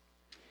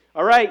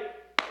All right,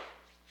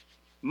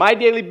 my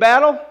daily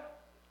battle,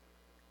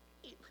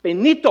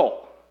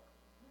 finito.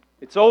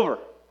 It's over.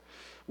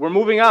 We're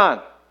moving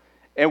on.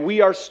 And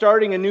we are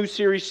starting a new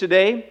series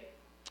today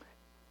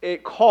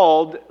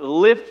called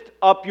Lift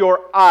Up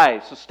Your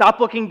Eyes. So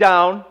stop looking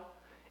down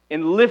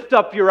and lift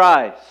up your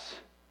eyes.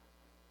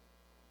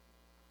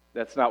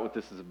 That's not what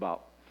this is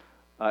about.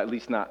 At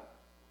least not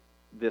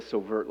this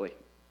overtly.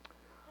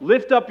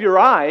 Lift up your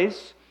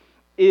eyes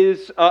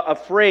is a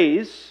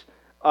phrase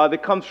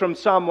that comes from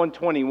Psalm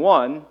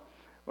 121,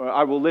 where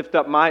I will lift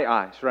up my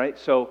eyes, right?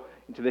 So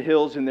into the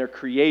hills and their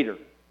creator.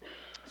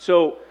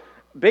 So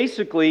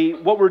basically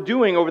what we're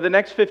doing over the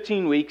next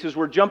 15 weeks is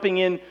we're jumping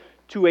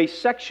into a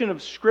section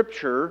of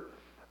Scripture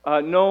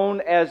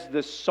known as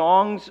the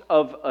Songs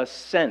of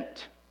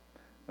Ascent.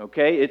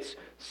 Okay, it's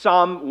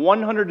Psalm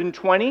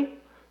 120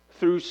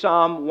 through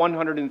Psalm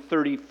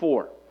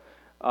 134.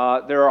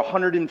 There are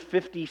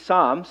 150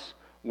 Psalms.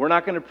 We're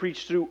not going to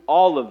preach through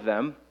all of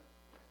them.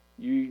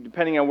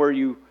 Depending on where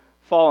you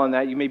fall on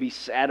that, you may be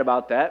sad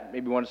about that.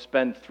 Maybe want to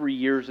spend 3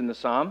 years in the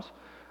Psalms.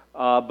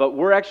 But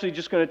we're actually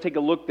just going to take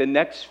a look the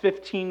next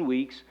 15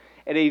 weeks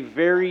at a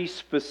very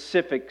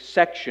specific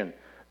section,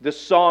 the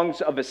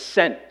Songs of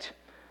Ascent,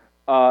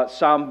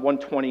 Psalm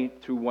 120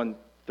 through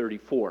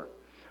 134.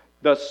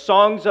 The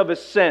Songs of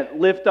Ascent,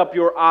 lift up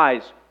your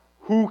eyes.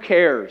 Who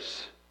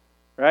cares?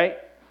 Right?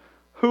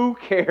 Who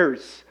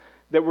cares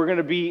that we're going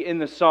to be in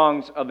the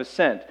Songs of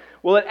Ascent?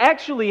 Well, it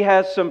actually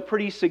has some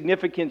pretty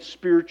significant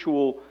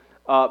spiritual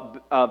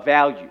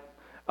value.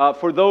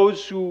 For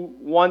those who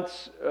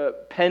once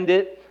penned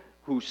it,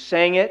 who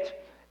sang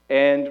it,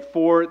 and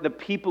for the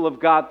people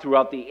of God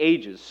throughout the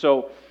ages.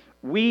 So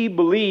we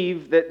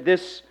believe that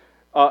this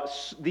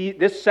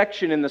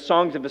section in the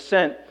Songs of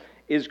Ascent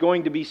is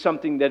going to be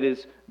something that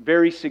is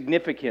very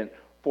significant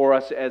for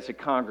us as a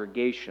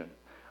congregation.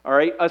 All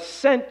right,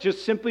 ascent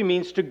just simply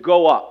means to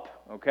go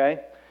up,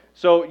 okay?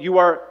 So you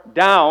are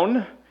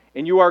down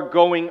and you are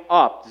going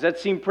up. Does that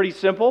seem pretty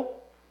simple?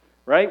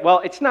 Right? Well,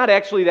 it's not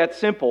actually that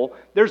simple.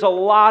 There's a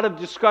lot of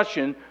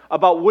discussion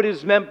about what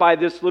is meant by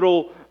this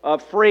little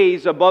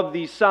phrase above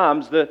these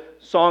Psalms, the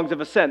Songs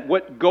of Ascent,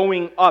 what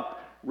going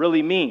up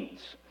really means.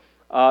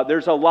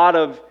 There's a lot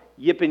of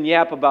yip and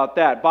yap about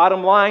that.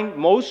 Bottom line,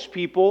 most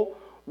people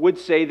would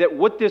say that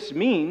what this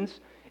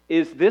means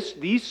is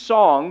these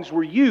songs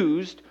were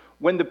used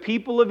when the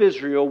people of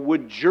Israel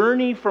would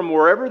journey from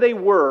wherever they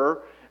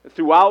were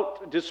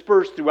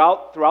dispersed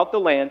throughout the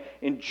land,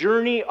 and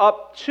journey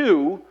up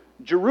to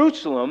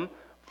Jerusalem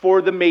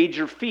for the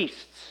major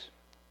feasts.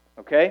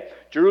 Okay?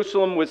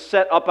 Jerusalem was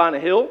set up on a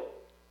hill,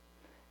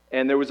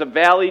 and there was a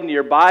valley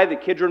nearby, the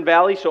Kidron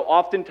Valley, so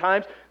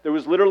oftentimes there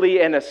was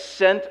literally an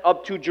ascent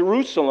up to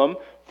Jerusalem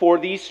for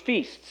these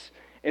feasts.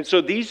 And so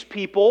these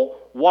people,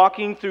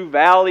 walking through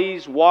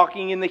valleys,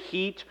 walking in the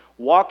heat,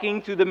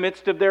 walking through the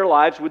midst of their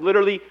lives, would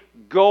literally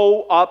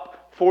go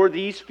up for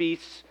these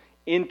feasts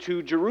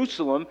into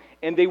Jerusalem,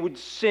 and they would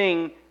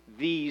sing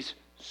these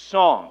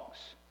songs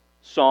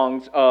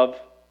of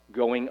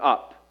going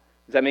up.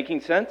 Is that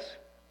making sense?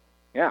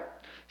 Yeah.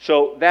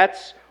 So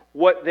that's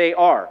what they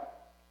are.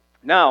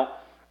 Now,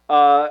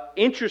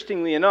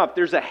 interestingly enough,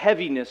 there's a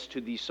heaviness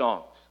to these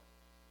songs.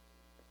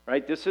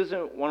 Right? This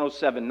isn't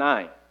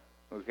 107.9,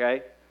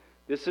 okay?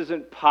 This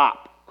isn't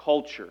pop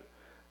culture.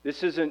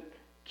 This isn't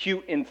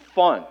cute and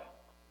fun.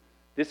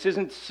 This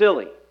isn't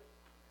silly.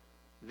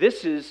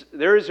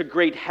 There is a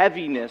great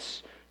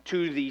heaviness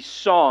to these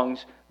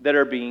songs that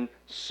are being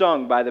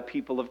sung by the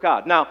people of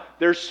God. Now,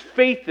 there's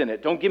faith in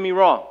it. Don't get me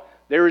wrong.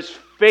 There is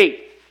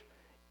faith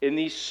in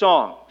these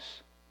songs,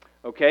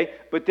 okay?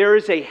 But there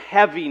is a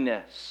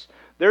heaviness.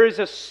 There is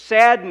a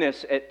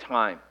sadness at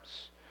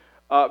times,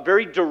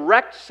 very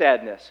direct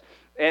sadness.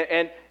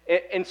 And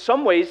in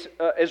some ways,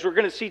 as we're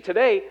going to see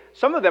today,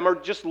 some of them are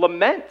just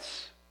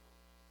laments.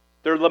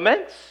 They're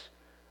laments.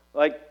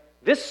 Like,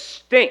 this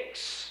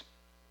stinks.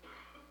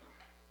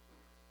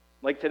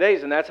 Like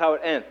today's, and that's how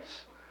it ends.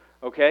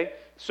 Okay?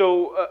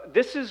 So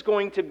this is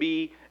going to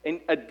be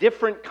a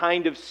different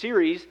kind of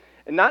series,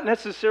 and not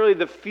necessarily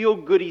the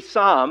feel-goody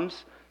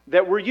Psalms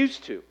that we're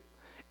used to.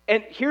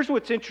 And here's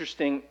what's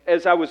interesting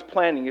as I was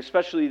planning,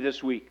 especially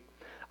this week.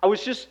 I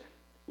was just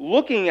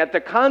looking at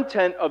the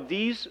content of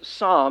these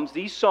Psalms,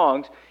 these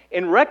songs,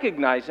 and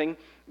recognizing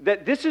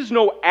that this is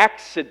no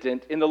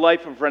accident in the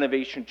life of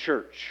Renovation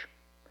Church.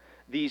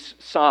 These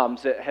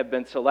Psalms that have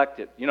been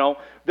selected. You know,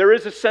 there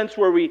is a sense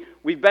where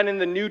we've been in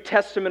the New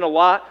Testament a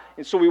lot,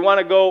 and so we want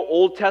to go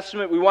Old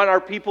Testament. We want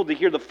our people to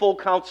hear the full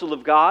counsel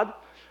of God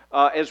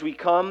as we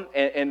come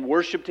and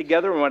worship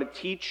together. We want to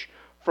teach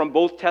from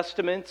both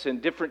Testaments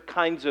and different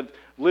kinds of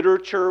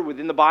literature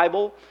within the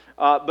Bible.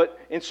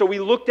 And so we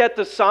looked at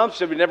the Psalms,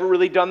 said we've never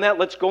really done that.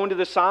 Let's go into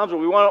the Psalms. We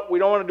don't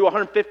want to do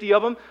 150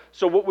 of them,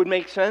 so what would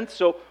make sense?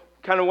 So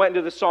kind of went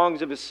into the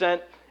Songs of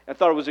Ascent. I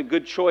thought it was a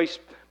good choice.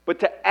 But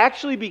to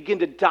actually begin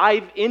to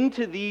dive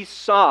into these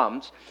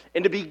Psalms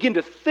and to begin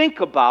to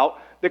think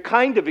about the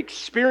kind of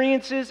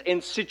experiences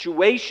and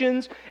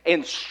situations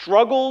and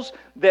struggles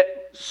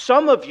that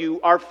some of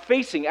you are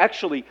facing,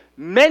 actually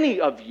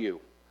many of you,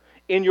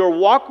 in your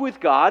walk with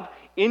God,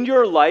 in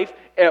your life,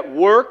 at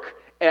work,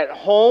 at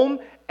home,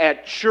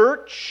 at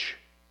church,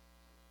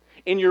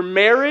 in your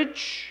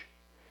marriage,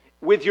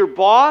 with your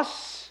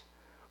boss,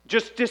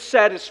 just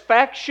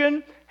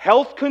dissatisfaction,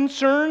 health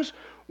concerns,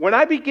 when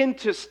I begin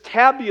to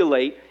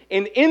tabulate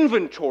and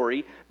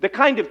inventory the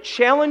kind of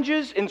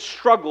challenges and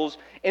struggles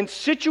and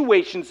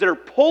situations that are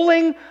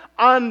pulling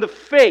on the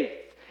faith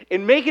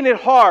and making it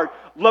hard,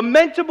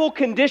 lamentable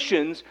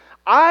conditions,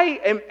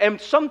 I am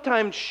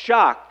sometimes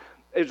shocked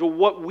as to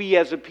what we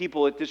as a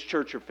people at this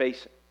church are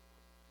facing.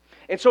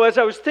 And so as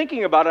I was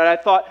thinking about it, I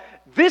thought,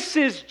 this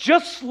is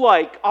just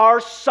like our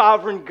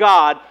sovereign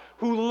God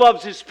who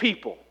loves His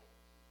people.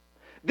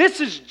 This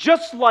is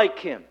just like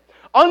Him.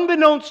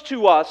 Unbeknownst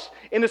to us,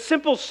 in a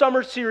simple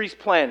summer series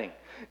planning,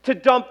 to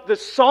dump the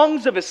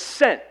songs of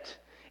ascent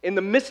in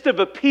the midst of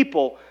a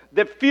people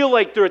that feel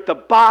like they're at the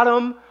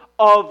bottom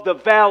of the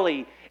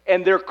valley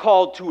and they're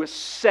called to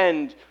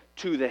ascend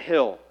to the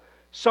hill.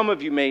 Some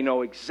of you may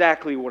know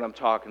exactly what I'm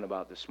talking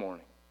about this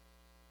morning.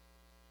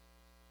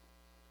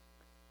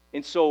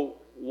 And so,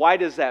 why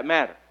does that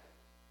matter?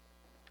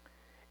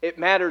 It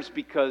matters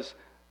because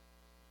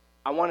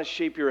I want to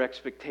shape your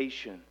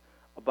expectation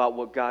about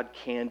what God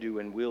can do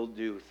and will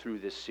do through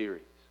this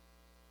series.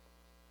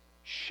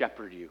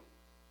 Shepherd you,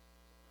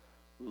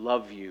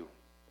 love you,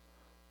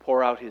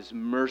 pour out His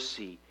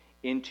mercy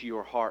into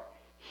your heart,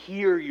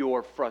 hear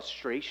your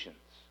frustrations,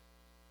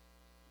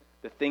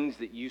 the things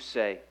that you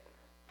say,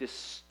 this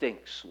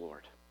stinks,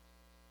 Lord.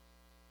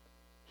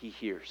 He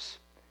hears.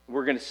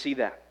 We're going to see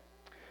that.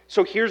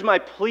 So here's my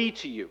plea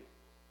to you.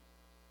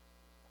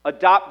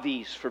 Adopt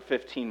these for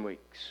 15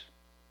 weeks.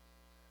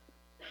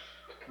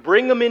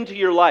 Bring them into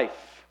your life.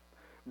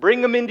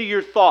 Bring them into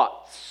your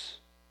thoughts.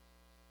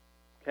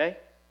 Okay?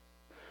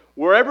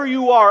 Wherever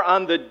you are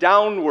on the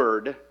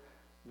downward,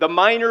 the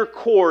minor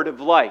chord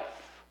of life,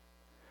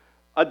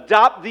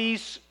 adopt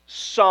these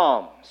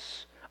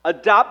psalms.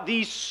 Adopt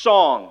these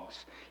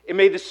songs. And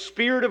may the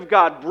Spirit of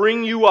God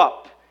bring you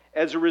up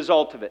as a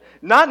result of it.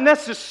 Not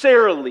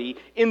necessarily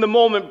in the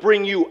moment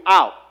bring you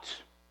out,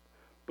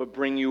 but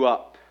bring you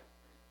up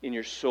in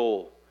your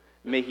soul.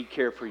 May He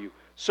care for you.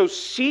 So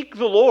seek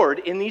the Lord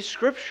in these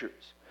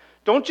scriptures.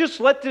 Don't just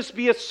let this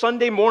be a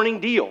Sunday morning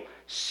deal.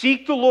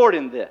 Seek the Lord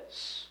in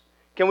this.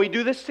 Can we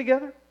do this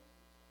together?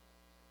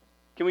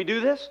 Can we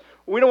do this?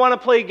 We don't want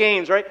to play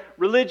games, right?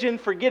 Religion,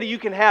 forget it, you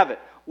can have it.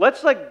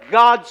 Let's let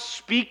God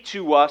speak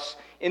to us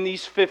in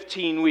these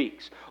 15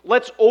 weeks.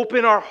 Let's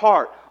open our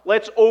heart.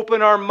 Let's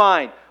open our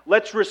mind.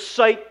 Let's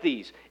recite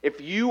these.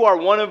 If you are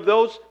one of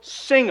those,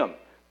 sing them.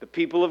 The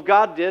people of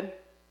God did.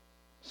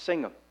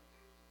 Sing them.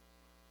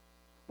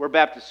 We're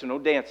Baptists, so no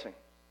dancing.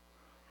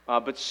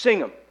 But sing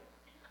them.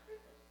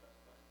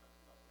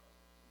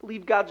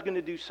 Believe God's going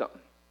to do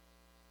something.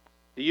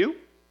 Do you?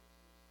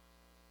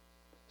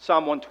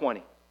 Psalm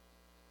 120.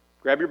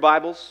 Grab your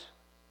Bibles.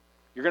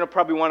 You're going to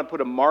probably want to put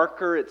a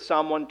marker at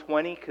Psalm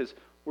 120 because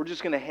we're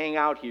just going to hang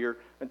out here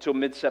until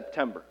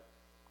mid-September.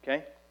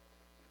 Okay?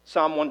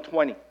 Psalm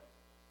 120.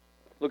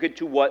 Look at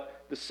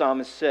what the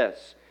psalmist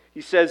says.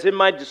 He says, "In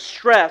my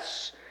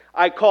distress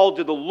I called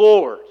to the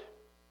Lord,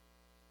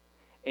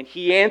 and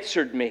He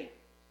answered me.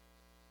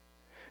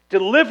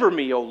 Deliver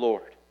me, O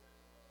Lord,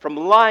 from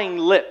lying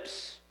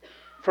lips,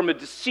 from a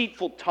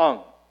deceitful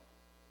tongue.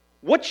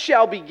 What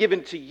shall be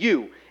given to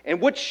you, and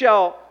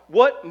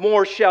what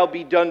more shall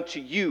be done to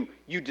you,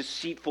 you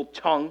deceitful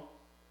tongue?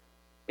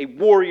 A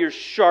warrior's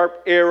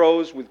sharp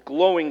arrows with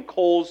glowing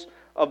coals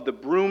of the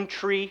broom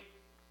tree.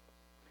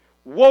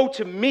 Woe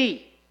to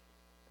me,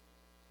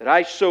 that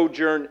I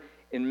sojourn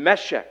in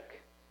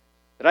Meshech,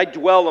 that I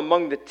dwell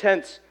among the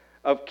tents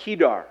of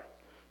Kedar.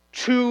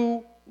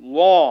 Too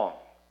long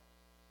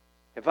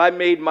have I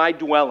made my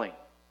dwelling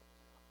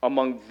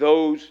among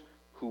those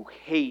who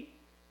hate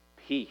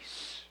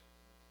peace.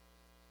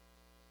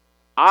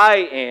 I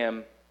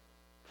am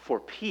for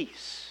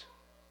peace,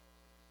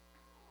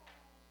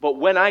 but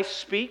when I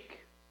speak,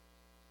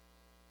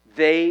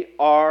 they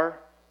are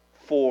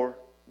for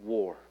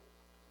war."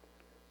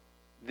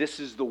 This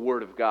is the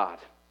Word of God.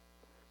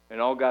 And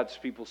all God's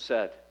people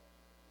said,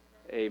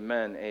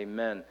 amen,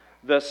 amen.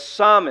 The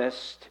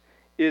psalmist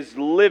is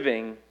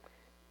living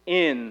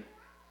in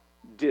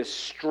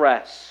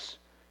distress.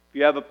 If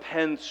you have a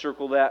pen,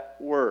 circle that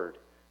word.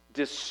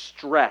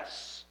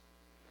 Distress.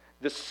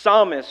 The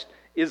psalmist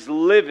is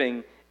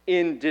living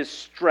in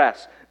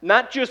distress.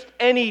 Not just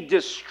any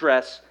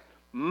distress,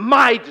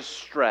 my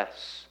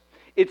distress.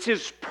 It's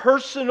his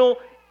personal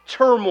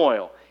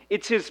turmoil.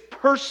 It's his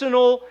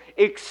personal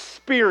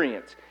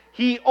experience.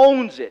 He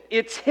owns it.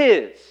 It's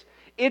his.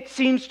 It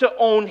seems to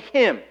own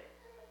him.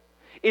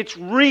 It's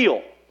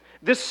real.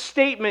 This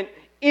statement,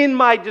 "in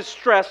my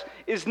distress,"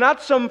 is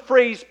not some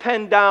phrase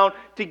penned down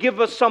to give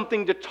us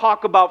something to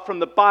talk about from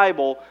the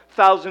Bible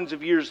thousands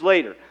of years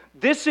later.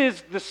 This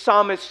is the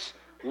psalmist's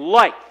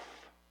life.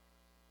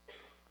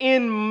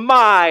 In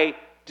my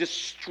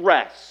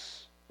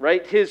distress,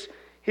 right? His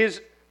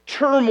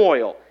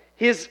turmoil,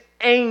 his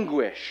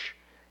anguish.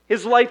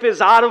 His life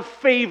is out of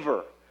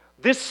favor.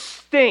 This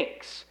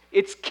stinks.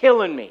 It's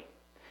killing me.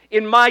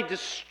 in my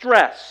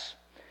distress,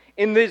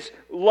 in this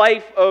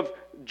life of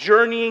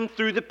journeying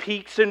through the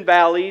peaks and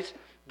valleys,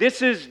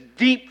 this is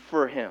deep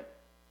for him.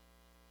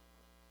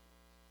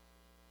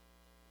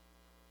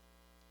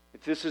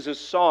 If this is a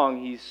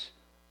song, he's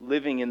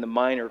living in the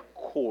minor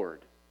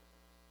chord,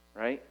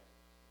 right?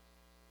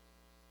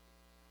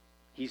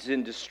 He's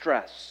in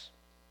distress.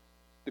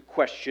 The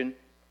question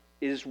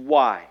is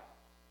why?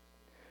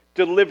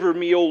 Deliver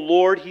me, O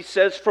Lord, he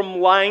says, from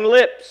lying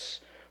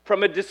lips,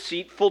 from a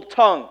deceitful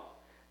tongue.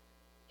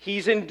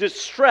 He's in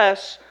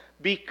distress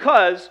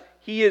because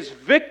he is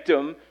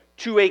victim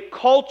to a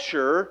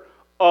culture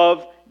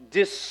of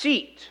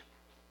deceit.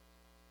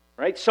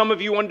 Right? Some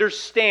of you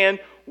understand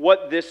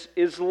what this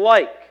is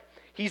like.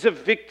 He's a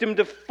victim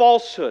to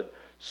falsehood.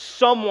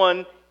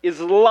 Someone is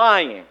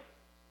lying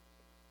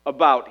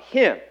about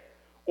him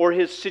or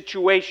his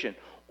situation.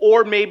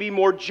 Or maybe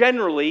more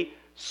generally,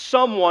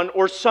 someone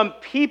or some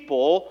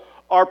people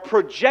are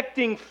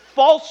projecting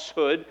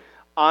falsehood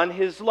on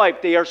his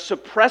life. They are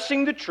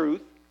suppressing the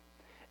truth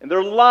and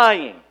they're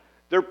lying.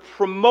 They're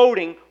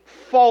promoting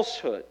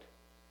falsehood.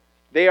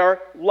 They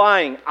are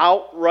lying,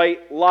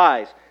 outright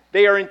lies.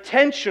 They are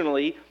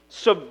intentionally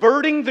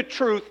subverting the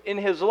truth in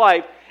his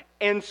life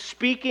and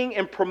speaking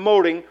and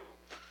promoting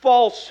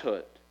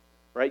falsehood.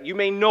 Right? You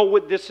may know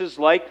what this is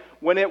like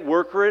when at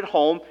work or at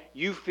home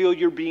you feel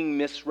you're being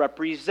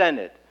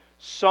misrepresented.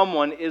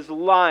 Someone is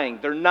lying.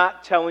 They're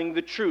not telling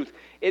the truth.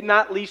 It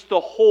not least the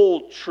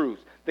whole truth.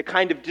 The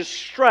kind of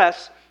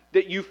distress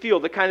that you feel,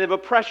 the kind of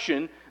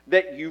oppression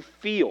that you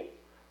feel.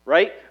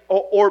 Right?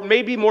 Or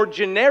maybe more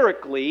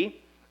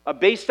generically,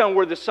 based on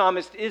where the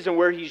psalmist is and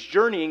where he's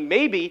journeying,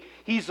 maybe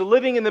he's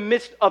living in the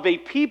midst of a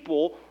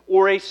people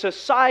or a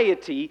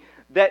society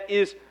that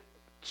is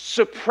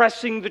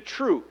suppressing the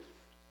truth.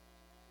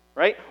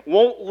 Right?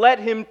 Won't let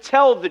him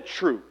tell the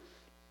truth.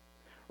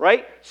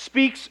 Right?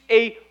 Speaks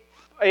a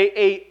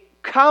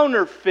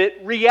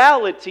counterfeit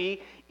reality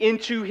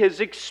into his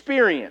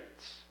experience.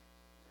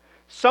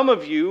 Some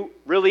of you,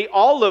 really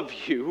all of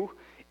you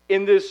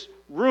in this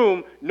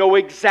room, know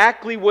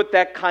exactly what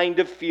that kind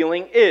of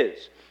feeling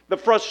is. The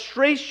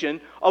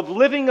frustration of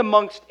living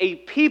amongst a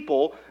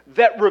people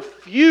that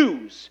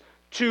refuse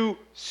to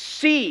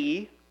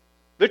see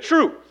the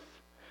truth,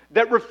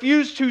 that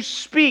refuse to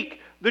speak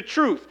the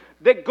truth,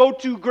 that go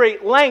to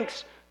great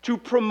lengths to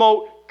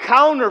promote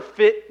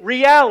counterfeit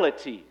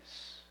realities.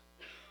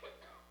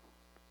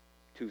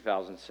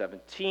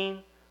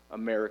 2017,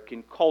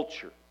 American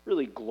culture,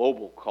 really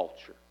global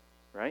culture,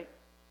 right?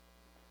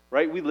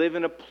 Right? We live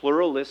in a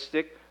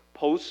pluralistic,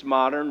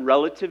 postmodern,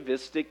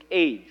 relativistic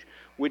age,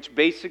 which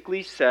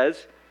basically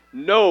says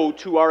no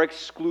to our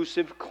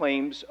exclusive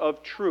claims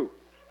of truth.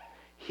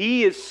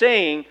 He is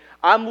saying,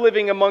 I'm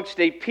living amongst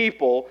a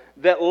people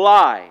that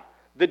lie,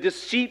 the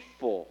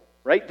deceitful,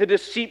 right? The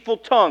deceitful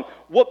tongue.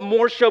 What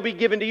more shall be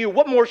given to you?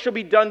 What more shall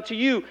be done to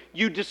you,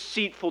 you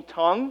deceitful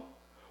tongue?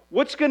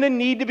 What's going to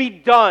need to be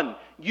done,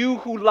 you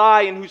who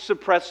lie and who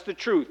suppress the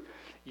truth?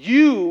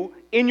 You,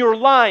 in your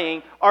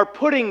lying, are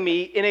putting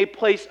me in a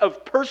place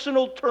of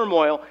personal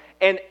turmoil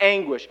and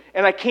anguish,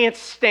 and I can't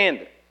stand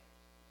it.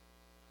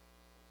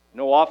 You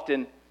know,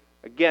 often,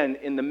 again,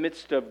 in the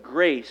midst of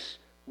grace,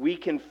 we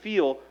can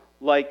feel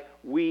like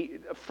we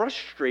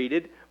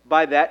frustrated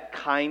by that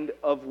kind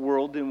of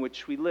world in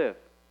which we live.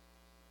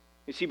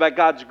 You see, by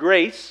God's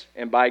grace,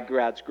 and by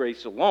God's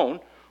grace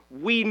alone,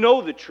 we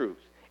know the truth.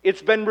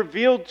 It's been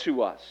revealed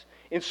to us.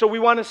 And so we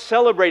want to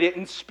celebrate it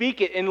and speak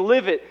it and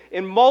live it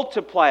and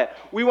multiply it.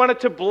 We want it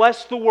to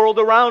bless the world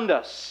around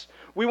us.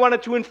 We want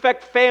it to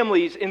infect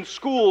families in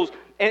schools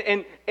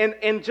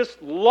and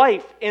just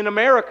life in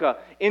America,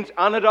 in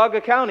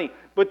Onondaga County.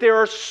 But there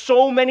are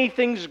so many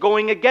things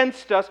going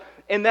against us,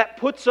 and that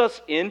puts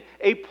us in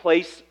a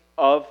place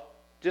of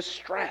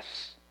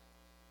distress.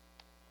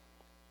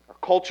 Our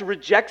culture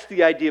rejects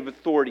the idea of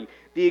authority,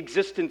 the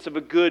existence of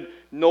a good,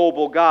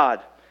 noble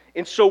God.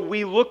 And so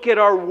we look at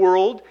our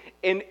world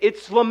and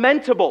it's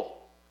lamentable.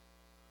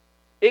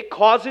 It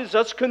causes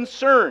us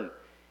concern.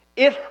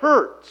 It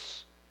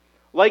hurts.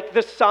 Like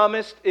the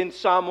psalmist in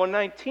Psalm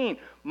 119.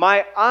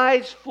 My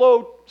eyes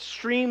flow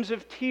streams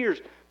of tears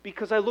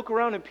because I look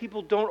around and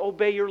people don't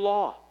obey your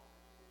law.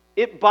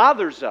 It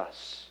bothers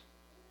us.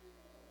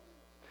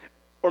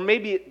 Or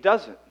maybe it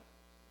doesn't.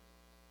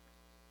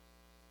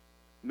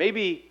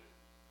 Maybe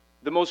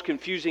the most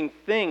confusing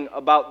thing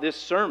about this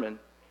sermon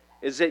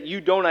is that you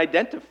don't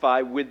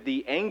identify with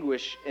the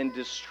anguish and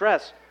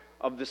distress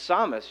of the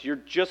psalmist. You're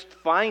just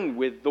fine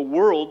with the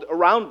world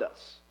around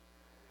us.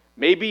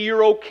 Maybe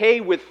you're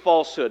okay with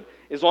falsehood,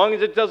 as long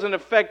as it doesn't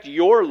affect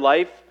your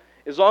life,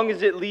 as long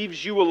as it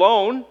leaves you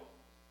alone,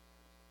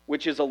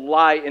 which is a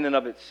lie in and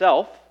of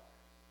itself.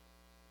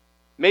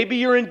 Maybe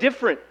you're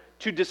indifferent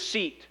to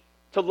deceit,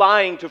 to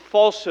lying, to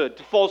falsehood,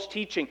 to false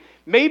teaching.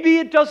 Maybe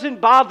it doesn't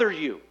bother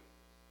you.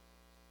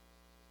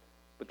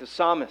 But the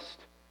psalmist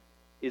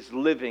is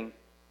living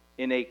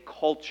in a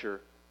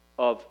culture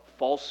of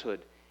falsehood,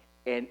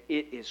 and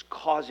it is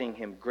causing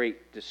him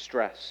great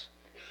distress.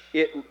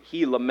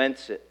 He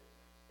laments it.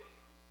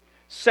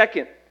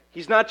 Second,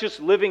 He's not just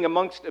living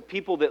amongst a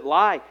people that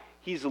lie.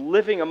 He's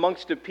living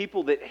amongst a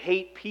people that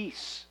hate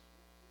peace.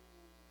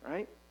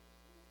 Right?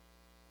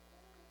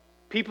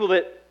 People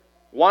that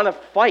want to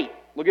fight.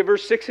 Look at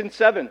verse 6 and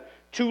 7.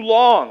 Too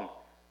long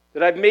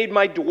that I've made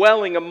my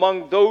dwelling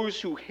among those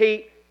who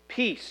hate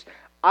peace.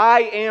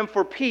 I am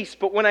for peace,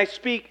 but when I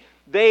speak,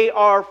 they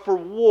are for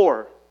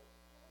war.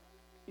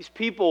 These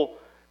people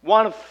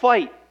want to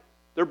fight.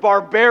 They're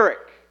barbaric,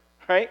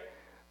 right?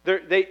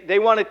 They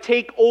want to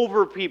take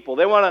over people.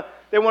 They want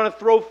to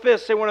throw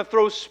fists. They want to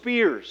throw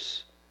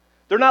spears.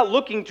 They're not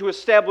looking to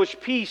establish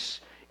peace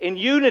and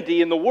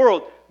unity in the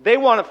world. They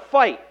want to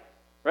fight,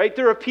 right?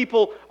 They're a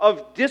people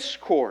of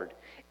discord.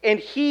 And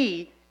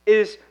he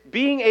is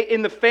being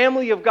in the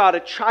family of God, a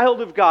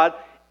child of God,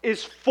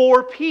 is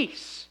for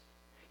peace.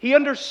 He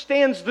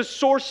understands the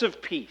source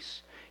of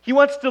peace. He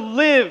wants to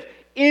live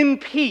in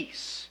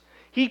peace.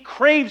 He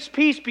craves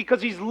peace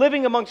because he's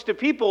living amongst a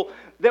people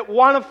that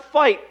want to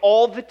fight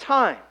all the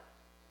time.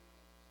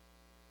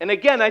 And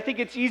again, I think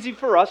it's easy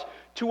for us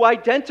to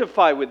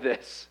identify with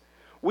this.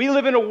 We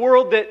live in a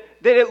world that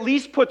at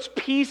least puts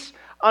peace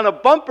on a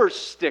bumper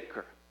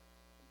sticker,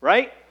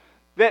 right?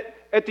 That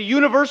at the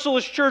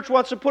Universalist Church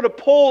wants to put a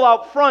pole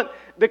out front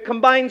that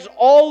combines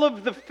all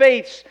of the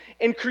faiths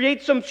and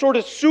creates some sort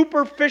of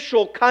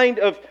superficial kind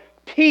of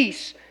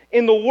peace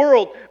in the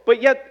world,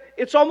 but yet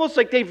it's almost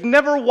like they've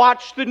never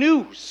watched the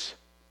news.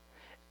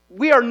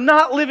 We are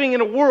not living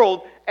in a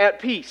world at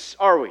peace,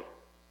 are we?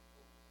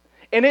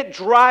 And it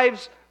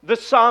drives the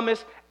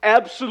psalmist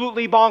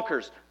absolutely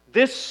bonkers.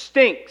 This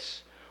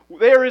stinks.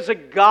 There is a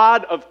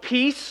God of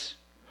peace.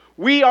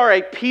 We are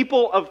a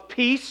people of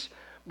peace,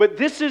 but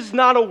this is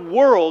not a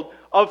world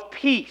of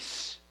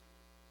peace.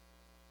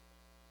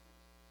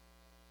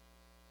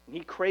 And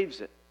he craves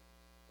it.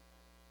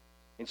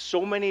 And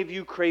so many of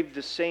you crave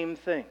the same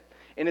thing.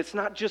 And it's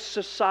not just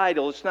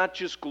societal, it's not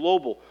just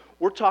global.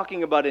 We're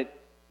talking about a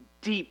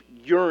deep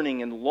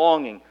yearning and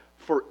longing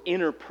for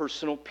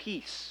interpersonal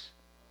peace.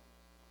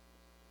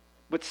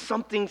 But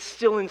something's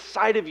still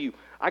inside of you.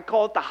 I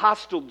call it the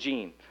hostile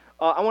gene.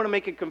 I want to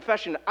make a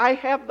confession. I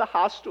have the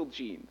hostile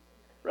gene,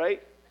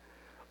 right?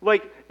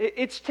 Like,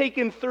 it's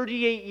taken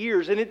 38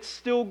 years and it's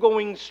still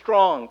going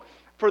strong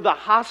for the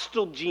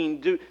hostile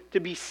gene to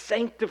be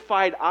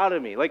sanctified out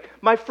of me. Like,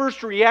 my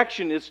first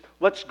reaction is,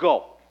 let's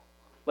go.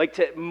 Like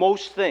to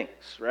most things,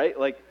 right?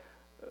 Like,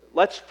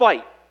 let's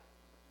fight.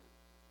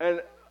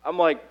 And I'm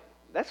like,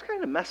 that's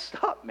kind of messed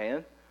up,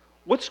 man.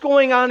 What's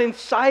going on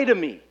inside of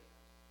me?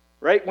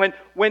 Right?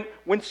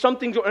 When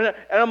something's, and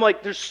I'm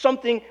like, there's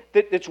something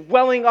that's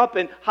welling up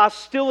in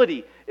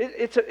hostility.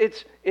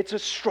 It's a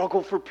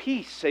struggle for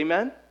peace,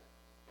 amen?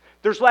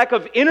 There's lack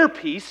of inner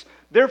peace,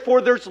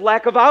 therefore there's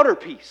lack of outer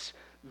peace.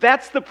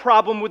 That's the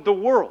problem with the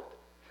world.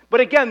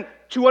 But again,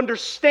 to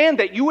understand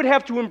that, you would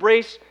have to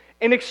embrace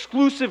an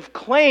exclusive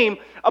claim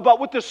about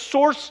what the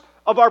source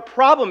of our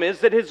problem is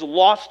that has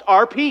lost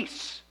our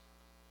peace.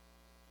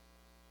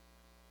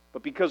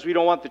 But because we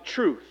don't want the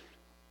truth,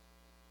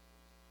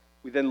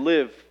 we then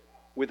live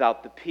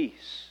without the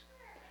peace.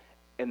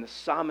 And the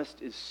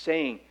psalmist is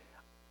saying,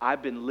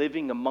 I've been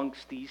living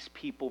amongst these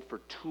people for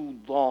too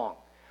long.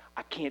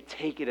 I can't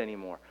take it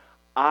anymore.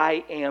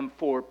 I am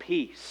for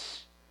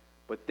peace,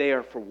 but they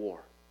are for war.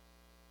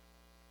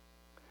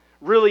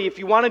 Really, if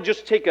you want to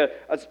just take a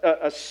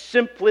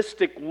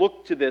simplistic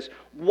look to this,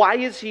 why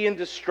is he in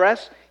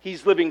distress?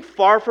 He's living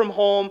far from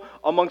home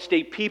amongst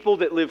a people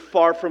that live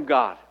far from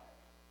God.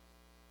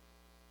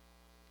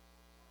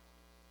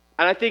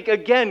 And I think,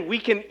 again, we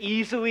can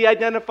easily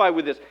identify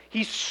with this.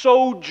 He's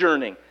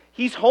sojourning.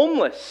 He's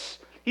homeless.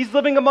 He's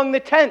living among the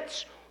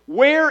tents.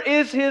 Where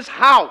is his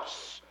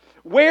house?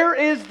 Where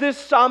is this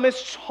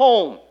psalmist's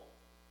home?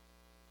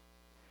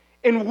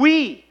 And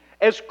we,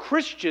 as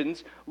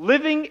Christians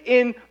living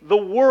in the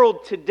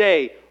world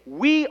today,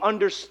 we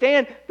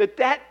understand that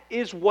that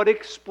is what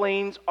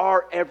explains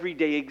our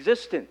everyday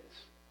existence.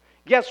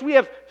 Yes, we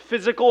have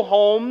physical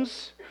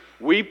homes.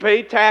 We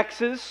pay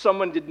taxes.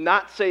 Someone did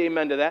not say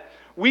amen to that.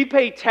 We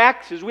pay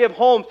taxes, we have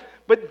homes,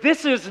 but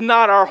this is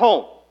not our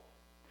home.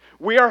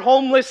 We are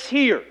homeless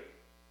here,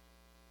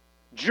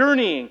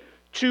 journeying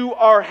to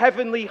our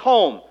heavenly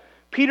home.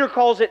 Peter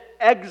calls it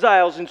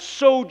exiles and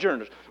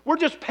sojourners. We're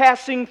just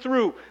passing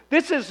through.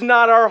 This is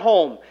not our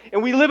home.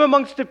 And we live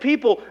amongst the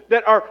people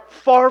that are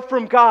far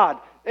from God,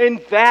 and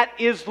that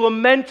is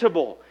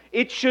lamentable.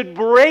 It should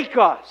break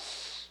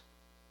us.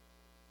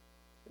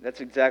 That's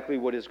exactly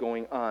what is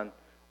going on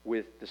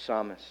with the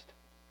psalmist.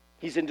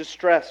 He's in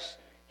distress.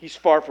 He's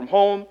far from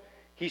home.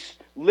 He's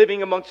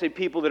living amongst a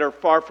people that are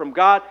far from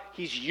God.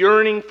 He's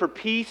yearning for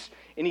peace,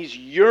 and he's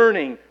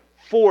yearning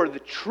for the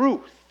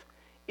truth.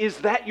 Is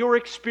that your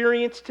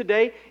experience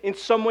today in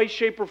some way,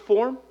 shape, or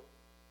form?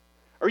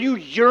 Are you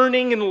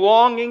yearning and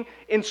longing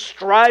and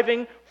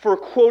striving for a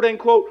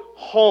quote-unquote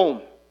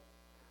home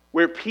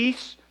where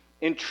peace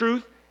and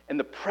truth and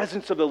the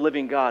presence of the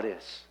living God is?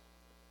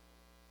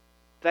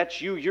 If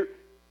that's you, you're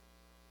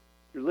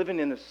living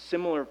in a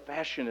similar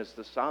fashion as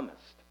the psalmist.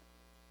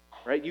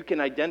 Right? You can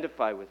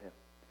identify with him.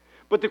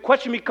 But the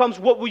question becomes,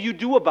 what will you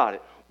do about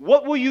it?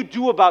 What will you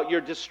do about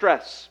your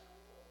distress?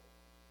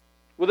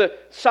 Well, the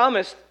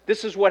psalmist,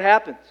 this is what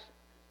happens.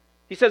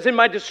 He says, in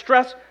my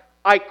distress,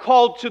 I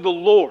called to the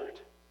Lord.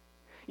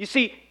 You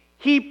see,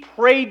 he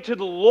prayed to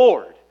the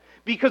Lord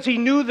because he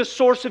knew the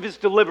source of his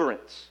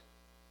deliverance.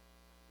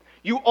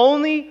 You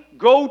only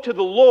go to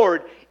the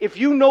Lord if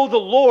you know the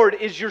Lord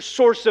is your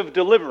source of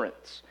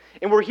deliverance.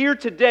 And we're here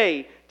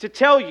today to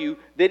tell you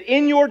that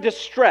in your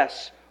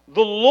distress, the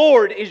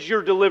Lord is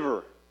your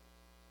deliverer.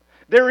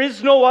 There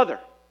is no other.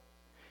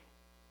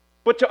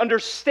 But to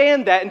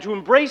understand that and to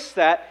embrace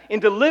that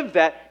and to live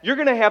that, you're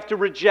going to have to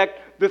reject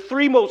the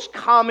three most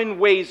common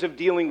ways of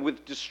dealing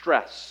with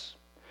distress.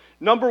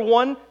 Number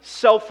one,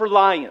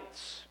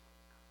 self-reliance.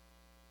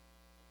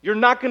 You're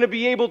not going to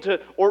be able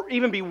to, or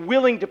even be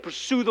willing to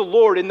pursue the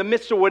Lord in the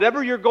midst of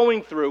whatever you're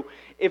going through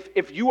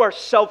if you are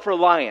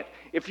self-reliant.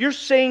 If you're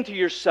saying to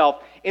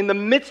yourself, in the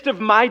midst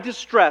of my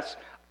distress,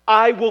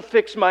 I will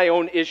fix my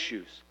own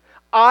issues.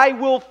 I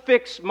will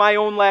fix my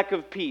own lack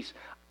of peace.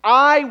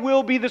 I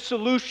will be the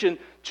solution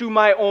to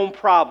my own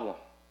problem.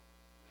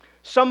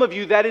 Some of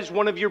you, that is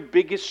one of your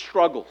biggest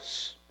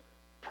struggles.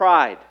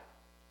 Pride.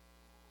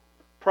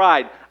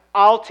 Pride.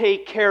 I'll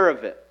take care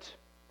of it.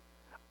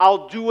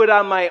 I'll do it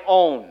on my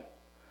own.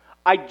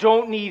 I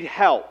don't need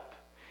help.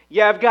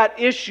 Yeah, I've got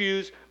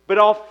issues, but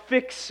I'll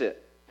fix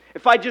it.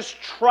 If I just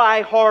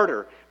try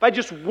harder, if I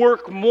just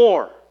work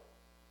more,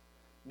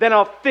 then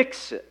I'll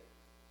fix it.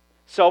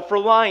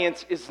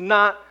 Self-reliance is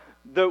not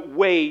the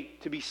way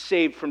to be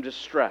saved from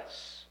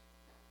distress.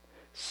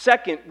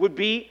 Second would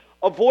be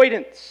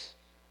avoidance,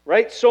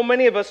 right? So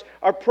many of us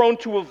are prone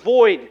to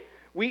avoid.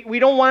 We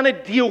don't want to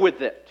deal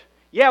with it.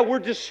 Yeah, we're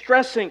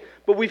distressing,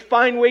 but we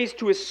find ways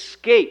to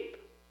escape.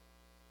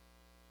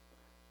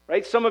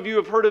 Right? Some of you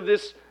have heard of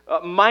this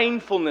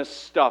mindfulness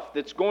stuff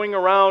that's going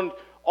around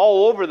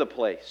all over the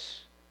place.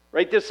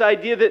 Right? This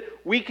idea that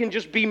we can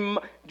just do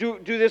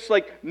this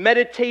like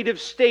meditative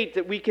state,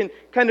 that we can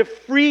kind of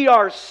free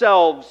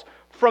ourselves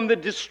from the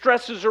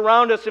distresses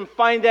around us and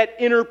find that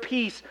inner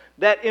peace,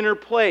 that inner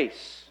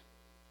place.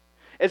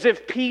 As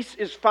if peace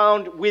is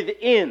found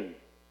within.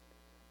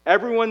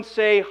 Everyone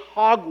say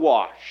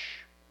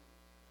hogwash.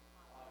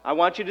 I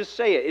want you to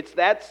say it. It's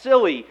that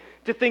silly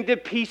to think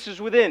that peace is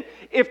within.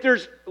 If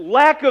there's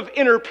lack of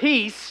inner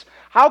peace,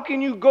 how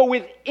can you go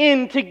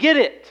within to get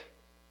it?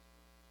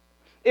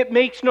 It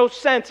makes no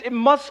sense. It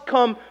must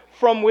come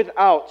from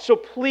without. So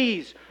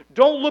please,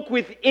 don't look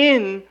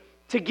within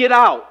to get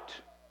out.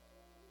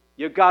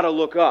 You got to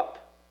look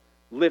up.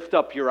 Lift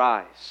up your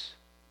eyes.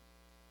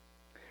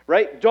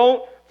 Right?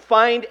 Don't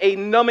find a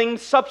numbing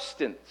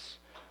substance.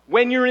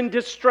 When you're in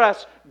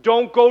distress,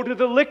 don't go to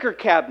the liquor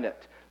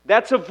cabinet.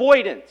 That's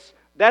avoidance.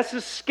 That's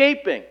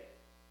escaping.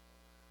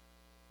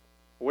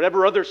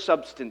 Whatever other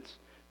substance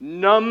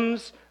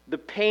numbs the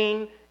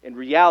pain and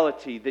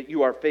reality that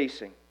you are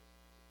facing.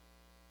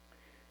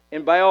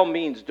 And by all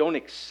means, don't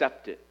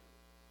accept it.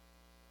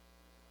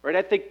 Right?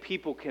 I think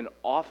people can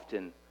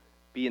often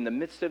be in the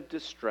midst of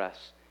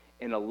distress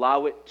and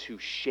allow it to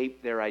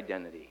shape their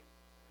identity.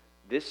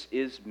 This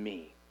is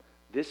me.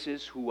 This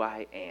is who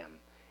I am.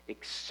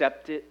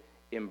 Accept it,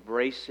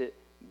 embrace it,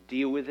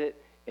 deal with it,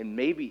 and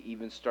maybe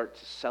even start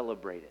to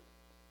celebrate it.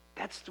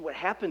 That's what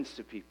happens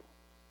to people.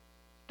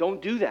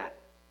 Don't do that.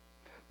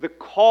 The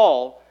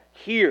call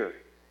here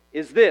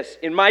is this.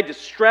 In my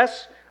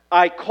distress,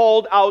 I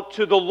called out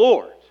to the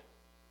Lord.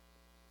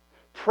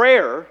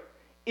 Prayer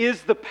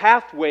is the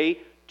pathway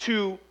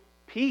to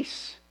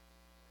peace.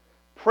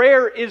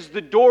 Prayer is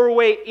the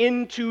doorway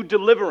into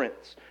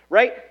deliverance,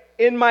 right?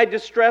 In my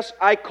distress,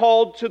 I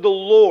called to the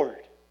Lord.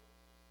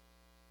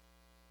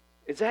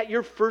 Is that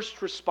your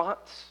first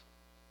response?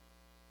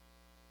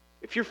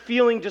 If you're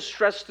feeling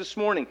distressed this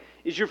morning,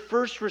 is your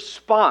first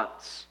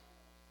response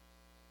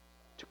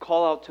to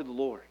call out to the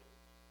Lord?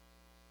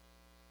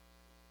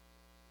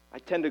 I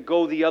tend to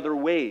go the other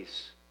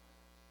ways.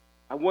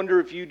 I wonder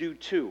if you do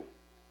too.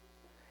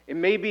 It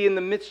may be in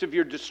the midst of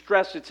your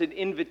distress, it's an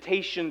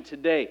invitation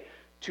today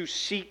to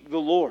seek the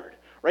Lord.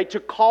 Right? To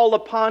call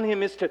upon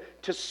Him is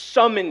to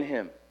summon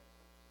Him.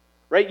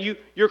 Right?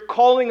 You're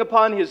calling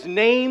upon His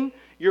name.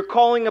 You're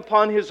calling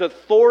upon His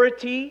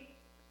authority.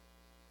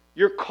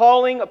 You're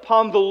calling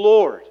upon the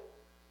Lord.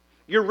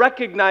 You're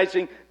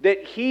recognizing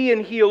that He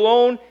and He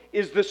alone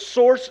is the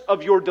source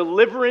of your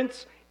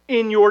deliverance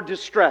in your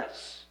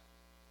distress.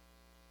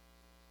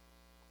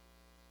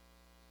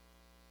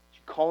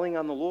 You're calling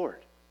on the Lord.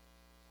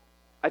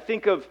 I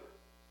think of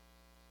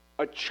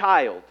a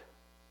child,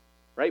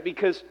 right?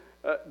 Because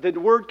the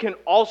word can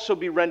also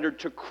be rendered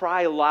to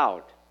cry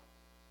aloud.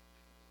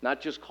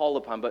 Not just call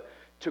upon, but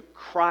to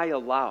cry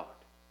aloud.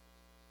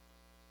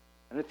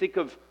 And I think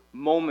of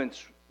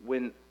moments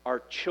when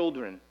our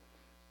children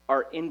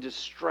are in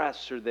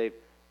distress, or they've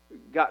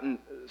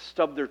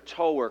stubbed their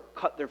toe or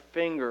cut their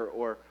finger,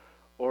 or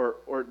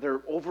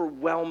they're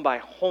overwhelmed by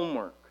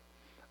homework,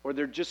 or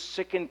they're just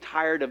sick and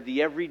tired of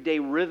the everyday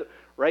rhythm,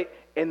 right?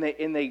 And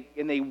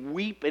they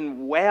weep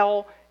and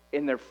wail,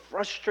 and they're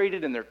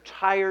frustrated and they're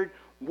tired.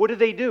 What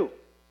do?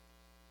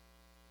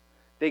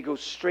 They go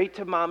straight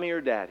to mommy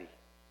or daddy,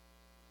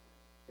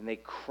 and they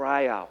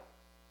cry out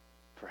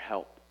for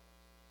help,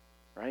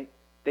 right?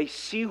 They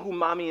see who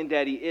mommy and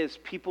daddy is,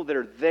 people that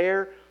are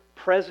there,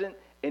 present,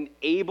 and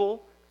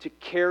able to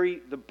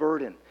carry the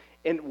burden.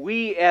 And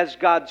we, as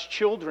God's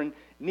children,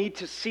 need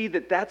to see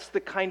that that's the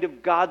kind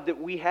of God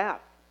that we have.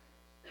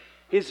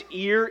 His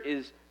ear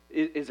is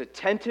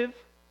attentive,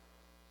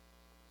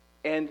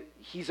 and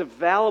He's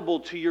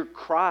available to your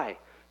cry.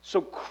 So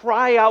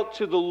cry out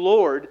to the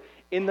Lord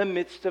in the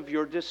midst of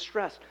your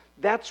distress.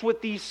 That's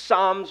what these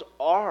Psalms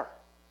are.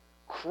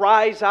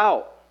 Cries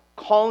out,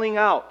 calling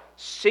out,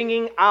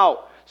 singing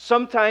out,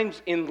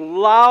 sometimes in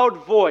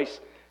loud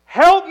voice,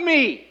 help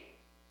me!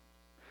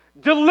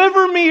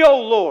 Deliver me,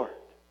 O Lord!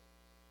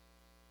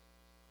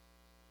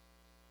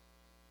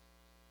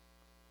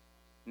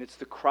 And it's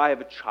the cry of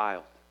a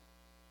child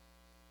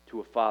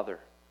to a father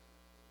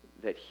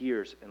that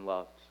hears and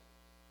loves.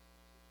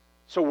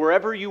 So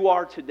wherever you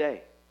are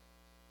today,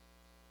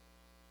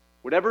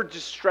 whatever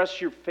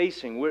distress you're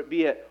facing, would it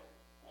be at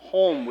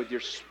home with your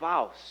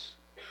spouse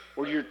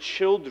or your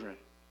children,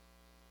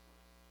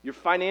 your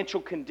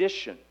financial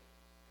condition,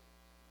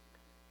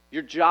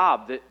 your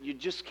job that you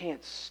just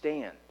can't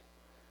stand,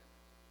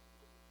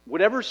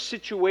 whatever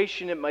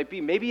situation it might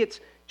be, maybe it's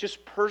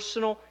just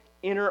personal,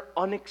 inner,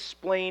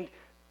 unexplained,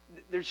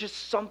 there's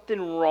just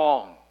something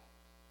wrong.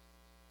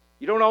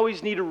 You don't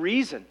always need a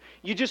reason.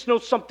 You just know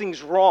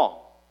something's wrong.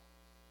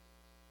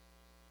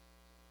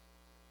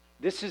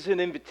 This is an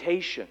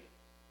invitation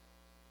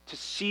to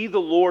see the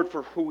Lord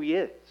for who He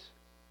is.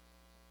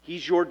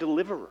 He's your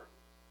deliverer.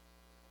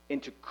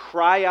 And to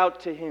cry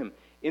out to Him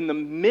in the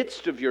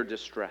midst of your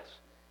distress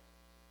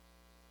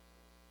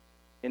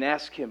and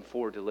ask Him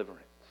for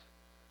deliverance.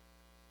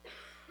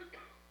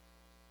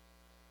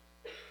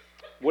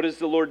 What does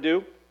the Lord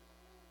do?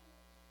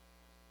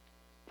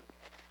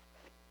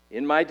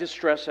 In my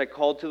distress, I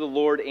called to the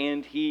Lord,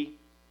 and He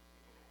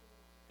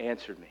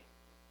answered me.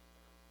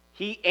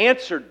 He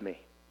answered me.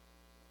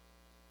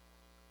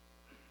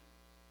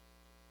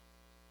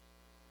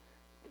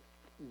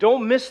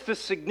 Don't miss the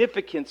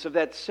significance of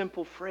that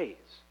simple phrase.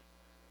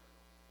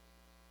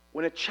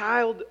 When a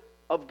child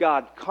of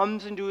God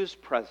comes into His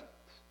presence,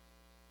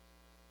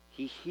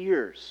 He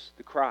hears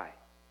the cry,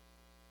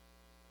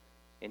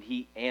 and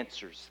He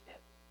answers it.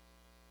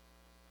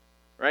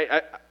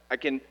 Right? I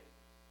can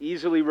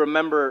easily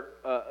remember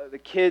the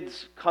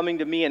kids coming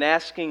to me and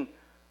asking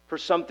for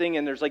something,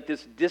 and there's like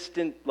this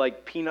distant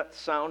like peanut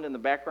sound in the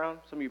background.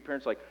 Some of you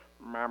parents are like,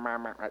 "Mah, mah,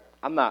 mah."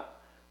 I'm not.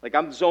 Like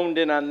I'm zoned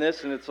in on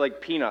this, and it's like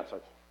peanuts.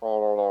 Like,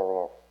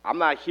 I'm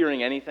not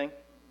hearing anything,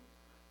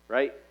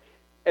 right?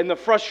 And the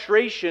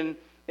frustration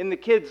in the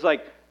kids,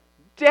 like,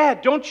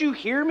 Dad, don't you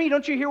hear me?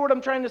 Don't you hear what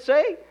I'm trying to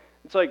say?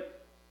 It's like,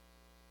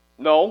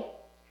 no,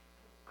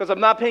 because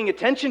I'm not paying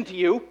attention to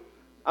you.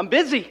 I'm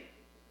busy,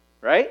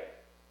 right?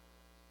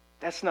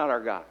 That's not our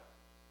God.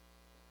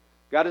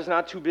 God is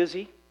not too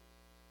busy.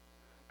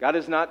 God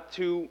is not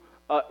too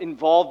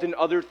involved in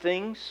other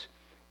things.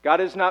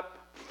 God is not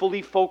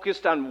fully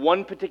focused on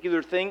one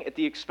particular thing at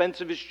the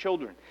expense of His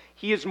children.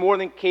 He is more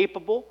than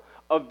capable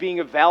of being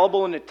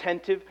available and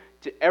attentive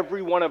to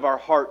every one of our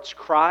hearts'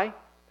 cry.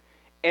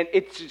 And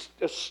it's just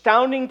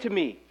astounding to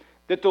me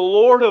that the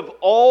Lord of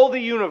all the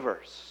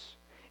universe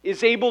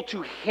is able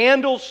to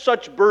handle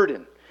such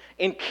burden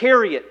and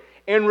carry it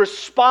and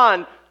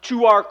respond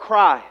to our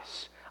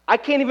cries. I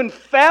can't even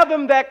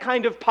fathom that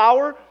kind of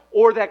power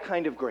or that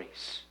kind of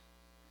grace.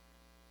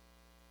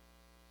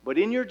 But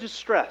in your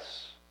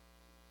distress,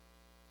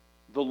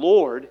 the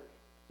Lord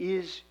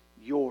is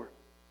your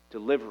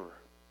deliverer,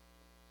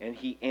 and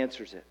He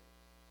answers it.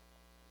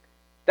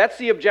 That's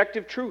the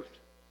objective truth.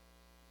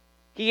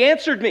 He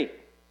answered me.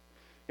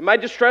 In my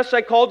distress,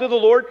 I called to the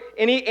Lord,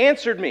 and He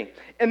answered me.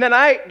 And then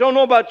I don't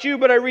know about you,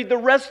 but I read the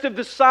rest of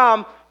the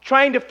psalm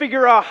trying to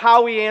figure out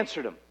how He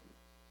answered him.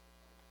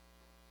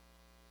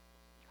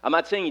 I'm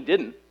not saying He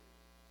didn't.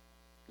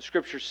 The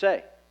Scriptures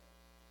say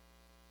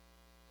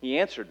He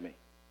answered me.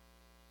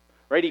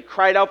 Right? He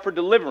cried out for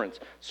deliverance.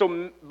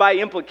 So by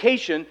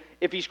implication,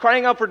 if He's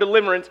crying out for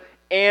deliverance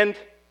and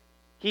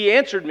He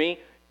answered me,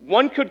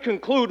 one could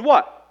conclude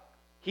what?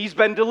 He's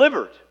been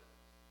delivered.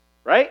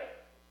 Right?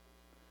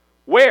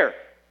 Where?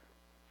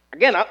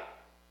 Again,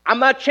 I'm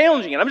not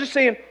challenging it. I'm just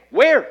saying,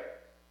 where?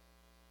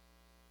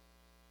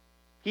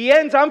 He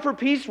ends, I'm for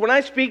peace. When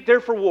I speak, they're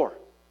for war.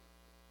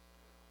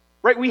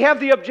 Right? We have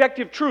the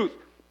objective truth.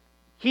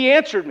 He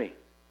answered me.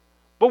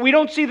 But we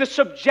don't see the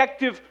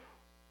subjective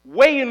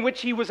way in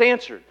which He was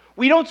answered.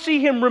 We don't see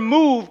Him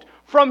removed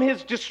from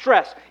His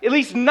distress. At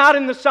least not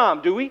in the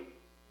psalm, do we?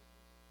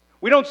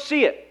 We don't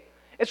see it.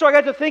 And so I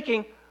got to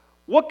thinking,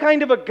 what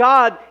kind of a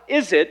God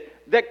is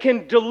it that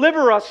can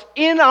deliver us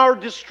in our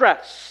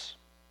distress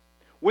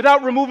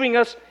without removing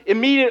us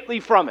immediately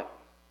from it?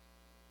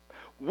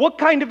 What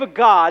kind of a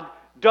God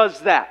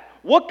does that?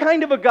 What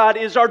kind of a God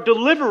is our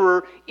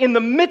deliverer in the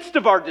midst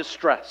of our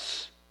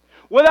distress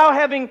without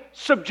having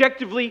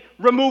subjectively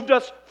removed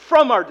us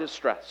from our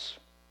distress?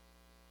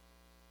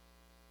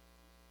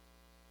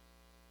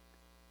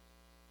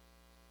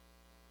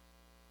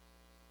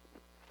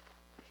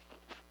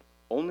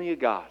 only a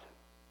God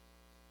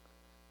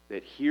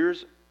that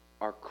hears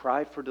our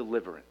cry for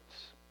deliverance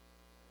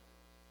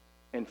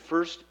and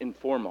first and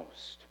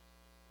foremost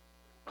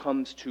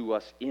comes to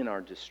us in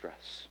our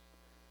distress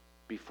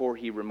before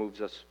he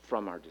removes us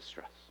from our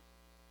distress.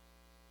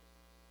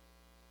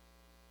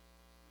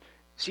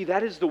 See,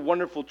 that is the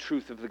wonderful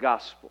truth of the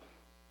gospel.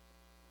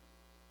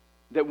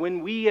 That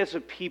when we as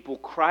a people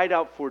cried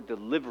out for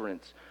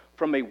deliverance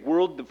from a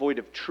world devoid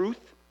of truth,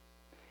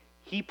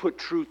 he put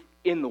truth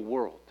in the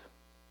world,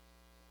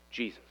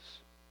 Jesus.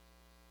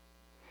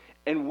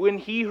 And when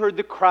he heard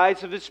the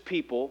cries of his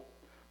people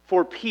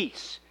for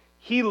peace,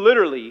 he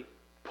literally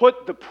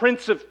put the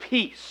Prince of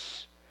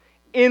Peace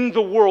in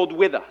the world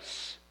with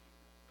us,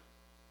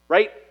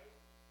 right?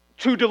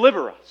 To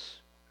deliver us.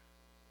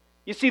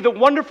 You see, the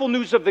wonderful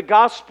news of the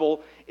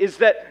gospel is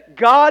that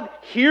God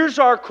hears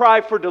our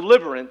cry for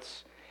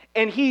deliverance,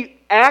 and he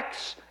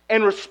acts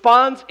and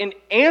responds and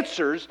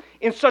answers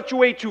in such a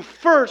way to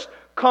first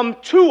come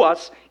to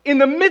us in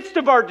the midst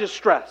of our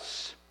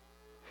distress.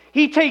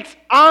 He takes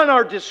on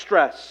our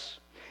distress.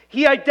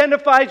 He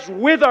identifies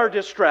with our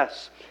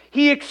distress.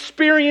 He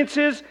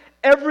experiences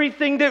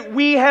everything that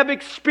we have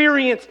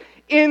experienced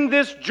in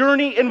this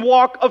journey and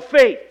walk of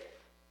faith.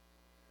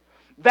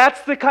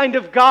 That's the kind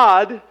of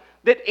God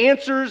that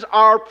answers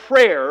our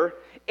prayer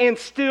and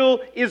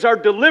still is our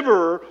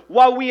deliverer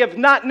while we have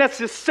not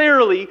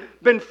necessarily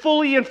been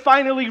fully and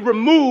finally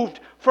removed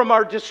from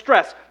our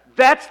distress.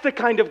 That's the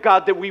kind of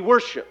God that we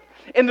worship.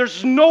 And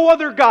there's no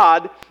other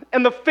God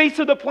on the face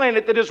of the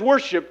planet that is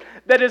worshipped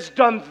that has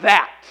done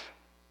that.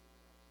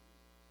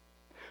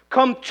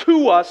 Come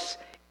to us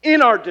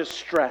in our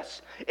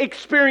distress.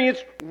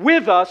 Experience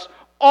with us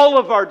all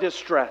of our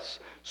distress.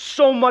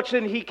 So much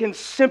that he can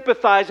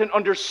sympathize and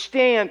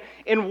understand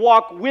and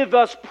walk with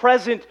us,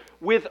 present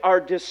with our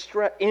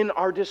distress, in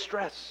our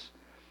distress.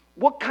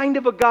 What kind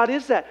of a God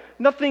is that?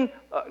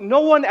 No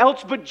one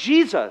else but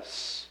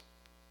Jesus.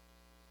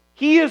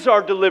 He is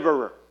our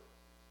deliverer.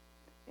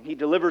 And he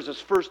delivers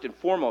us first and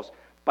foremost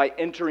by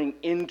entering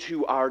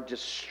into our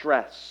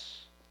distress.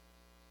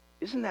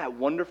 Isn't that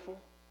wonderful?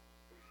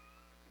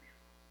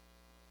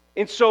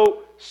 And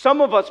so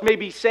some of us may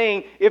be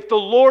saying, if the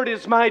Lord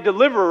is my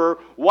deliverer,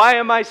 why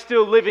am I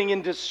still living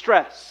in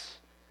distress?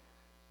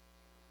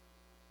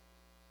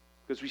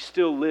 Because we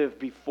still live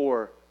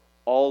before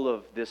all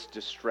of this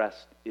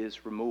distress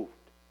is removed.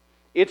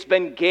 It's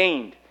been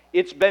gained.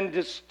 It's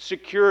been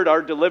secured,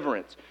 our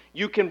deliverance.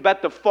 You can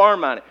bet the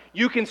farm on it.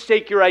 You can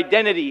stake your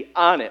identity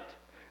on it.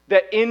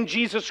 That in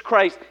Jesus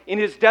Christ, in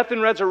his death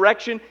and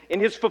resurrection,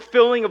 in his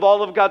fulfilling of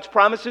all of God's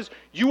promises,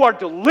 you are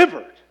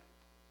delivered.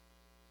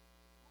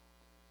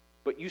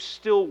 But you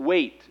still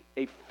wait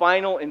a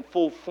final and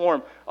full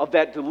form of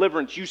that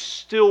deliverance. You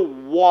still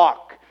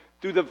walk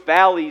through the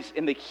valleys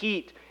in the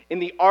heat, in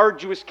the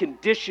arduous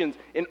conditions,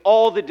 in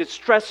all the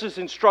distresses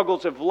and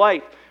struggles of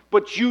life.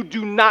 But you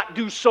do not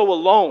do so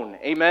alone.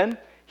 Amen?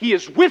 He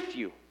is with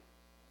you.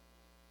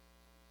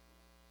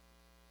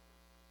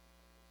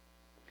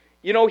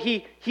 You know,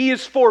 he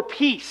is for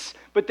peace,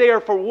 but they are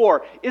for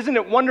war. Isn't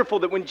it wonderful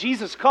that when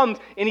Jesus comes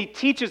and he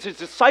teaches his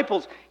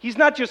disciples, he's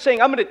not just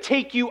saying, I'm going to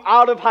take you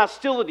out of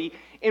hostility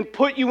and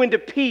put you into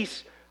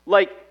peace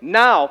like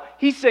now.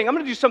 He's saying, I'm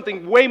going to do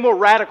something way more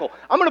radical.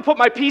 I'm going to put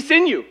my peace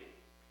in you.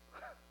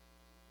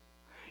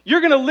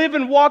 You're going to live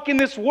and walk in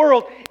this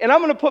world, and I'm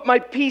going to put my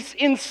peace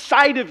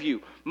inside of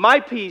you. My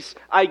peace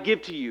I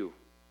give to you.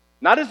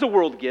 Not as the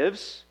world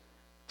gives.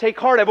 Take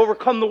heart, I've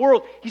overcome the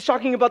world. He's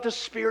talking about the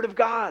Spirit of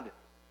God.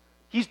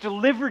 He's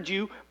delivered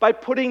you by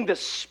putting the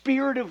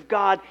Spirit of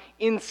God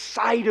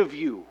inside of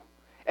you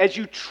as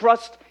you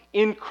trust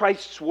in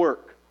Christ's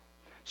work.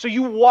 So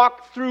you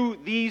walk through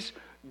these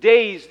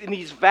days in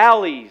these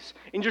valleys,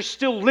 and you're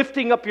still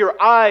lifting up your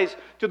eyes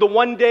to the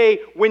one day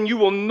when you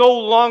will no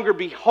longer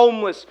be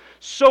homeless,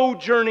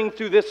 sojourning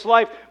through this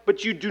life.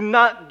 But you do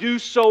not do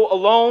so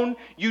alone.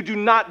 You do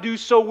not do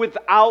so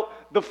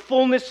without the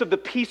fullness of the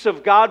peace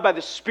of God by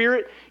the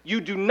Spirit.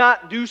 You do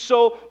not do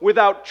so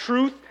without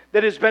truth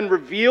that has been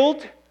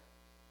revealed,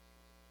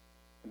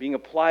 being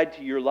applied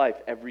to your life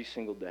every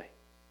single day.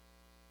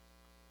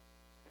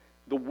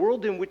 The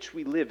world in which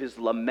we live is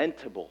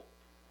lamentable.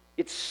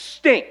 It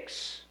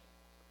stinks,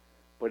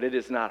 but it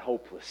is not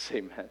hopeless.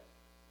 Amen.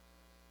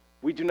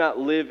 We do not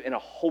live in a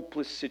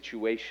hopeless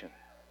situation.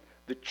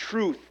 The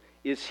truth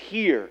is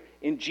here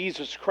in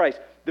Jesus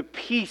Christ. The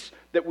peace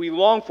that we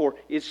long for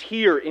is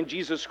here in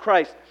Jesus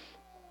Christ.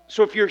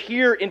 So if you're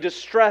here in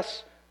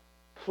distress,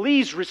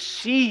 please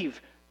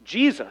receive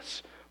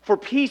Jesus for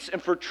peace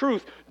and for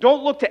truth.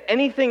 Don't look to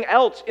anything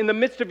else in the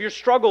midst of your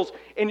struggles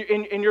and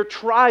your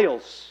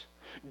trials.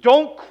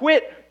 Don't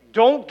quit.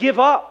 Don't give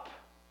up.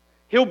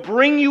 He'll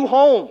bring you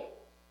home.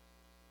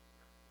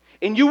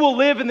 And you will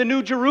live in the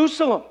New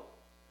Jerusalem,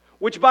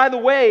 which, by the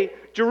way,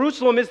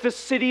 Jerusalem is the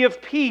city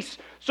of peace.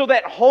 So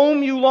that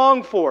home you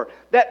long for,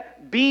 that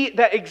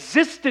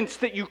existence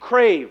that you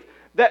crave,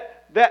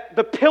 that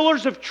the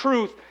pillars of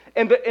truth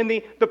and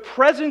the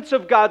presence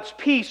of God's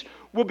peace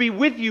will be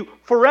with you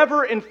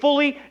forever and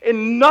fully,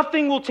 and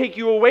nothing will take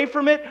you away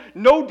from it.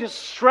 No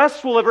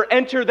distress will ever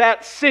enter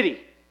that city.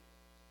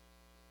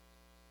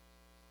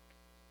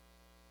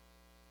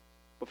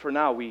 But for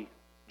now, we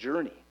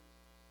journey,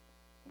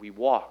 we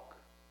walk,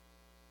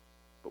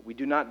 but we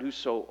do not do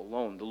so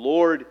alone. The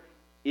Lord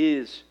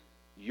is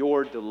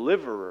your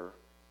deliverer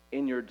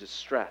in your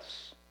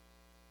distress.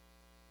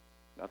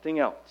 Nothing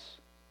else.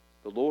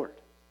 The Lord.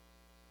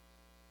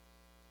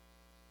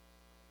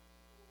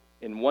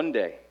 And one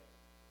day,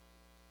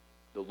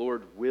 the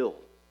Lord will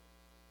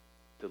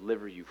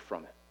deliver you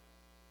from it.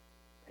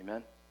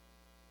 Amen?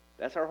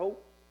 That's our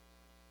hope.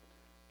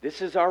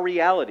 This is our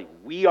reality.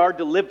 We are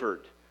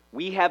delivered.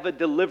 We have a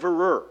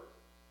deliverer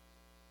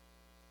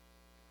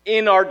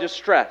in our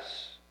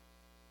distress.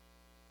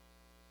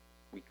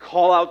 We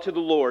call out to the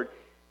Lord,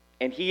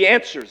 and He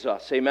answers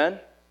us. Amen?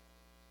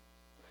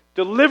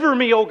 Deliver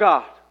me, O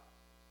God.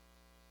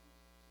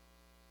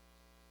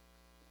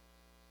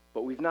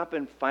 But we've not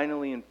been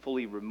finally and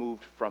fully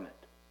removed from it.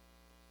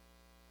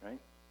 Right?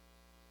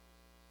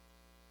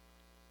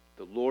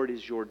 The Lord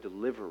is your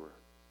deliverer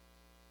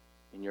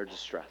in your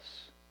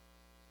distress.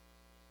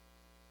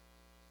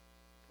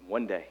 And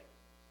one day,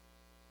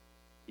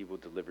 He will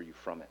deliver you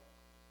from it.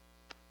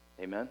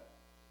 Amen?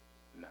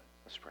 Amen.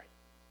 Let's pray.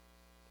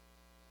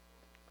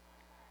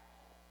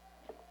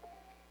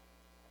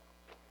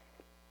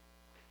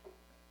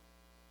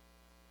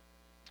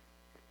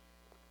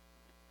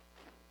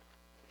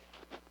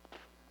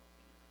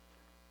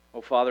 Oh,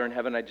 Father in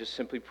heaven, I just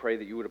simply pray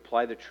that you would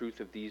apply the truth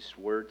of these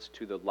words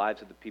to the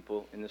lives of the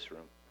people in this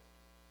room.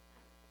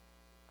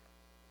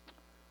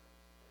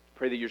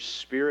 Pray that your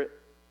Spirit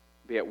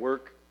be at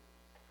work.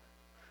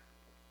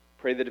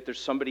 Pray that if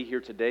there's somebody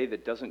here today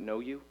that doesn't know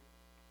you,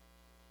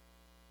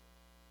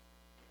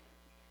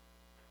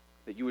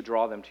 that you would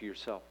draw them to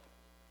yourself.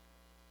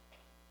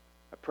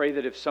 I pray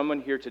that if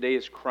someone here today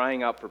is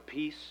crying out for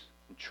peace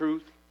and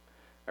truth,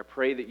 I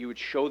pray that you would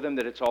show them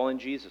that it's all in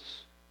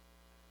Jesus.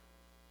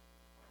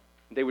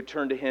 They would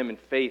turn to Him in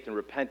faith and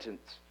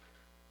repentance.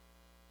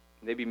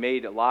 And they'd be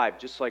made alive,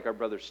 just like our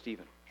brother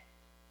Stephen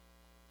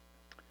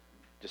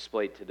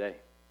displayed today.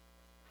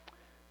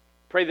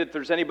 Pray that if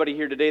there's anybody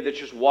here today that's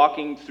just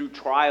walking through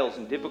trials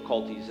and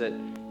difficulties, that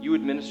you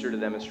would minister to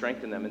them and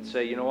strengthen them and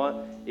say, you know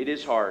what? It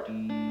is hard.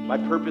 My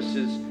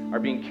purposes are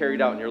being carried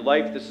out in your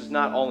life. This is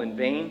not all in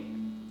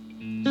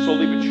vain.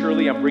 Slowly but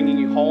surely, I'm bringing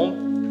you home.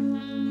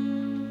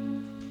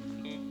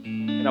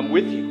 And I'm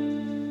with you.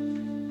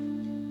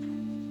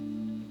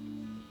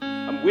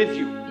 With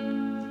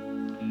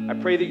you. I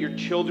pray that your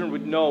children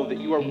would know that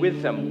you are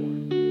with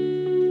them,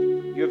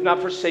 Lord. You have not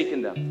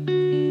forsaken them.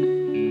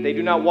 They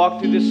do not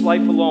walk through this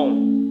life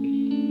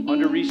alone,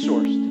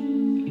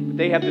 under-resourced, but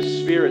they have the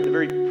Spirit, the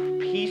very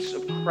peace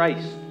of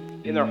Christ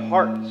in their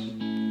hearts,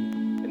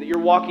 and that you're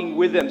walking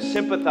with them,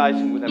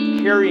 sympathizing with them,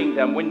 carrying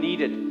them when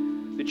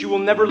needed, that you will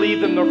never leave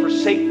them nor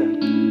forsake them,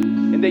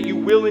 and that you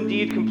will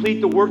indeed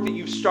complete the work that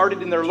you've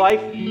started in their life,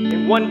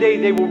 and one day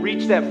they will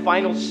reach that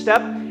final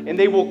step, and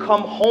they will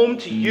come home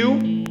to you.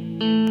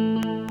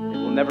 They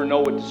will never know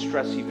what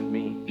distress even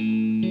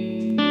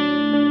means.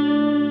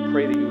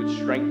 Pray that you would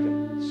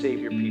strengthen and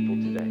save your people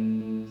today.